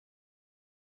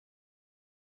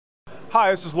Hi,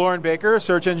 this is Lauren Baker,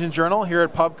 Search Engine Journal, here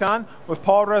at PubCon with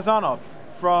Paul Ryazanov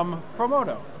from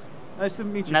Promoto. Nice to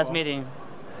meet you, Nice Paul. meeting you.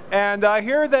 And I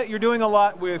hear that you're doing a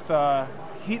lot with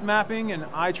heat mapping and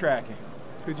eye tracking.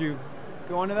 Could you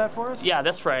go into that for us? Yeah,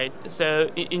 that's right. So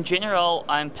in general,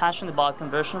 I'm passionate about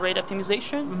conversion rate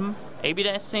optimization, A/B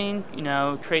testing,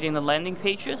 creating the landing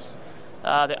pages.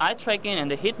 The eye tracking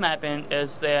and the heat mapping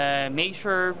is the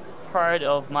major part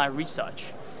of my research.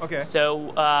 Okay.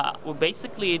 So we're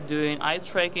basically doing eye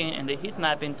tracking and the heat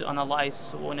mapping to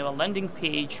analyze when a landing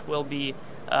page will be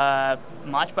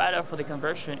much better for the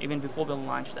conversion even before we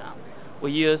launch them.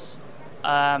 We use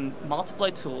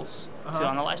multiple tools to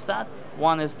analyze that.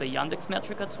 One is the Yandex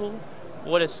Metrica tool.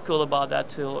 What is cool about that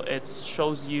tool? It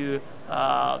shows you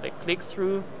the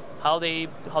click-through, how the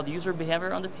user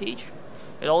behavior on the page.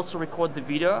 It also records the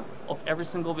video of every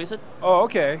single visit. Oh,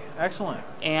 okay. Excellent.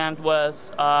 And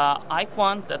with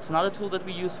iQuant, that's another tool that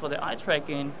we use for the eye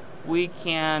tracking, we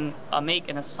can make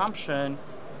an assumption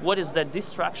what is the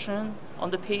distraction on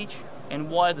the page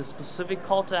and why the specific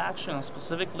call to action or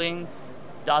specific link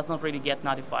does not really get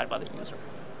notified by the user.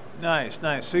 Nice,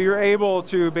 nice. So you're able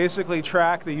to basically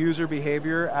track the user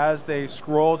behavior as they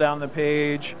scroll down the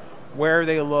page, where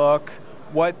they look,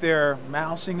 what they're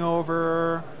mousing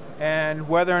over, and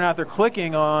whether or not they're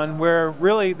clicking on where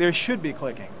really they should be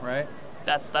clicking, right?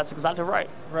 That's exactly right.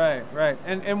 Right, right.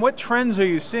 And what trends are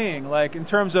you seeing, like in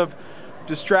terms of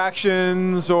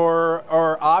distractions or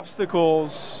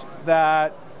obstacles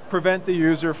that prevent the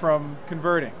user from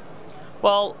converting?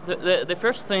 Well, the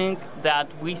first thing that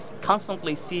we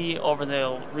constantly see over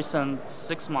the recent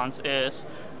 6 months is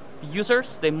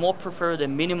users, they more prefer the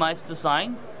minimized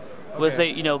design with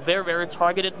very, very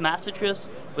targeted messages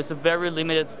with a very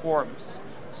limited forms.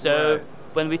 So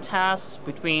when we test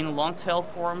between long tail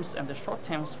forms and the short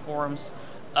tail forms,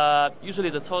 usually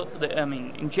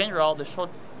in general, the short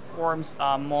forms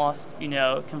are most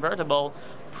convertible.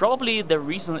 Probably the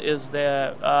reason is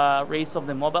the rise of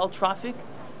the mobile traffic.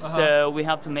 So we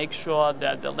have to make sure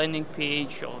that the landing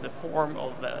page or the form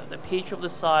of the page of the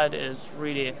site is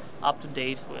really up to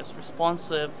date with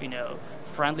responsive,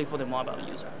 friendly for the mobile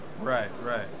user. Right,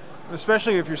 right.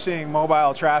 Especially if you're seeing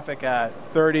mobile traffic at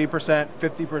 30%,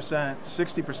 50%,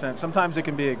 60%, sometimes it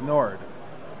can be ignored.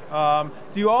 Do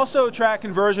you also track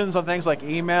conversions on things like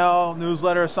email,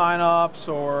 newsletter signups,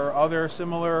 or other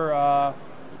similar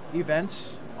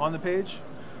events on the page?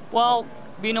 Well,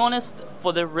 being honest,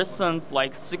 for the recent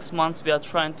 6 months, we are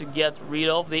trying to get rid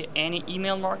of any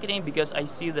email marketing because I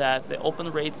see that the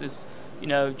open rates is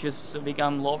just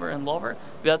become lower and lower.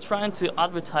 We are trying to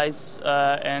advertise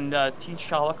and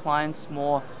teach our clients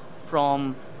more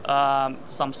from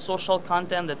some social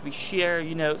content that we share,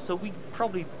 so we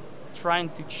probably trying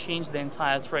to change the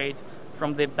entire trade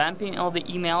from the bumping of the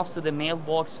emails to the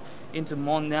mailbox into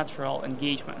more natural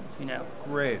engagement,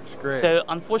 Great, great. So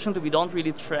unfortunately, we don't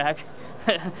really track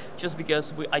just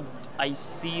because I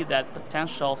see that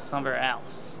potential somewhere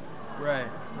else. Right,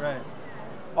 right.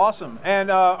 Awesome.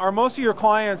 And are most of your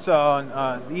clients on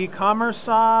the e-commerce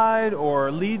side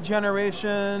or lead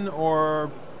generation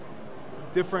or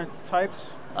different types?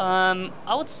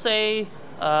 I would say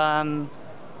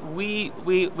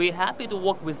we're happy to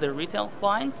work with the retail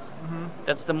clients.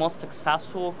 That's the most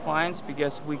successful clients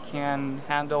because we can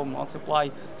handle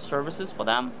multiple services for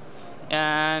them.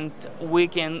 And we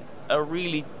can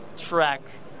really track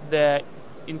the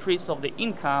increase of the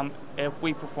income if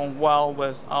we perform well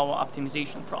with our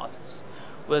optimization process.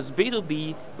 With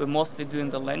B2B, we're mostly doing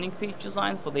the landing page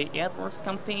design for the AdWords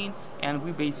campaign, and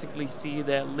we basically see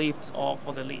the lift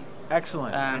for the lead.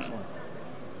 Excellent, excellent.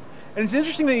 And it's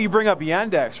interesting that you bring up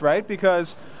Yandex, right?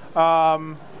 Because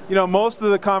most of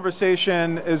the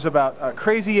conversation is about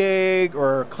Crazy Egg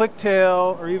or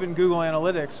ClickTail or even Google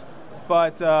Analytics,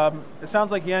 but it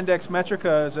sounds like Yandex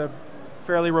Metrica is a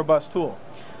fairly robust tool.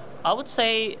 I would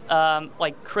say,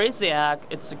 Crazy Egg,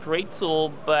 it's a great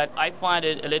tool, but I find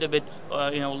it a little bit,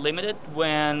 limited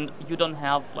when you don't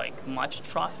have much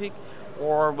traffic,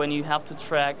 or when you have to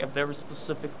track a very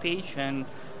specific page. And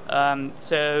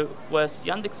so with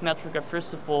Yandex Metrica,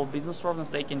 first of all, business owners,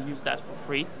 they can use that for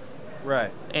free. Right.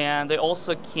 And they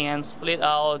also can split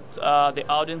out the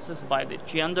audiences by the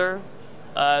gender,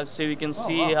 so you can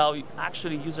see how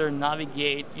actually user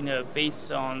navigate,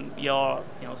 based on your,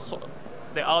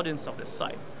 the audience of the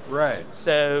site. Right.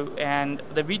 So, and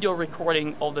the video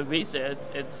recording of the visit,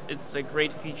 it's a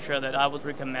great feature that I would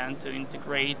recommend to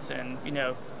integrate, and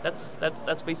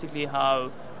that's basically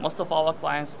how most of our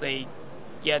clients, they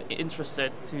get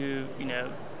interested to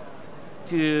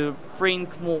to bring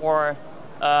more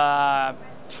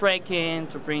tracking,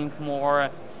 to bring more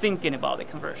thinking about the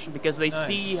conversion because they Nice.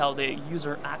 see how the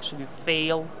user actually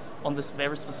fail on this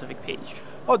very specific page.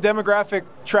 Well, demographic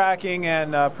tracking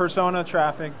and persona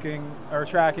tracking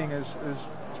is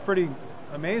pretty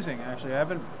amazing, actually. I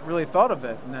haven't really thought of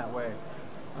it in that way.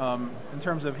 In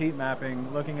terms of heat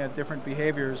mapping, looking at different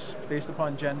behaviors based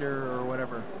upon gender or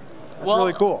whatever. That's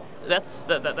really cool. That's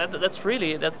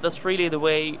really the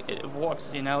way it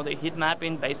works. You know, the heat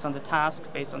mapping based on the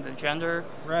task, based on the gender.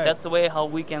 Right. That's the way how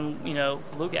we can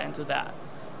look into that,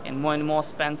 and more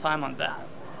spend time on that.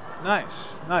 Nice,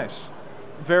 nice.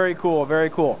 Very cool, very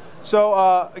cool.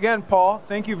 So again, Paul,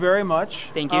 thank you very much.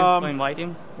 Thank you for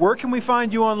inviting. Where can we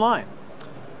find you online?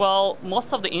 Well,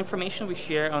 most of the information we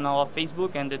share on our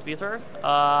Facebook and the Twitter,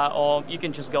 or you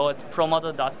can just go at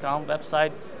promoter.com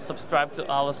website, subscribe to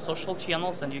our social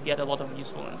channels, and you get a lot of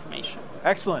useful information.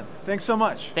 Excellent. Thanks so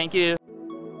much. Thank you.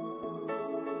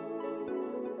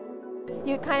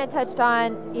 You kind of touched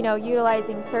on,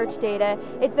 utilizing search data.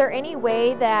 Is there any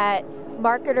way that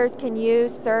marketers can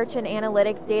use search and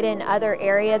analytics data in other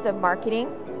areas of marketing?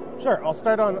 Sure. I'll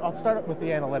start with the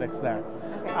analytics there.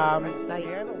 Okay.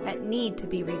 Site that need to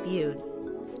be reviewed.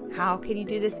 How can you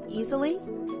do this easily?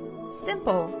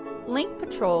 Simple. Link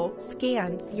Patrol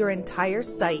scans your entire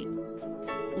site.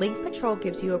 Link Patrol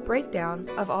gives you a breakdown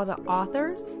of all the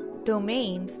authors,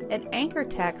 domains, and anchor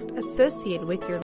text associated with your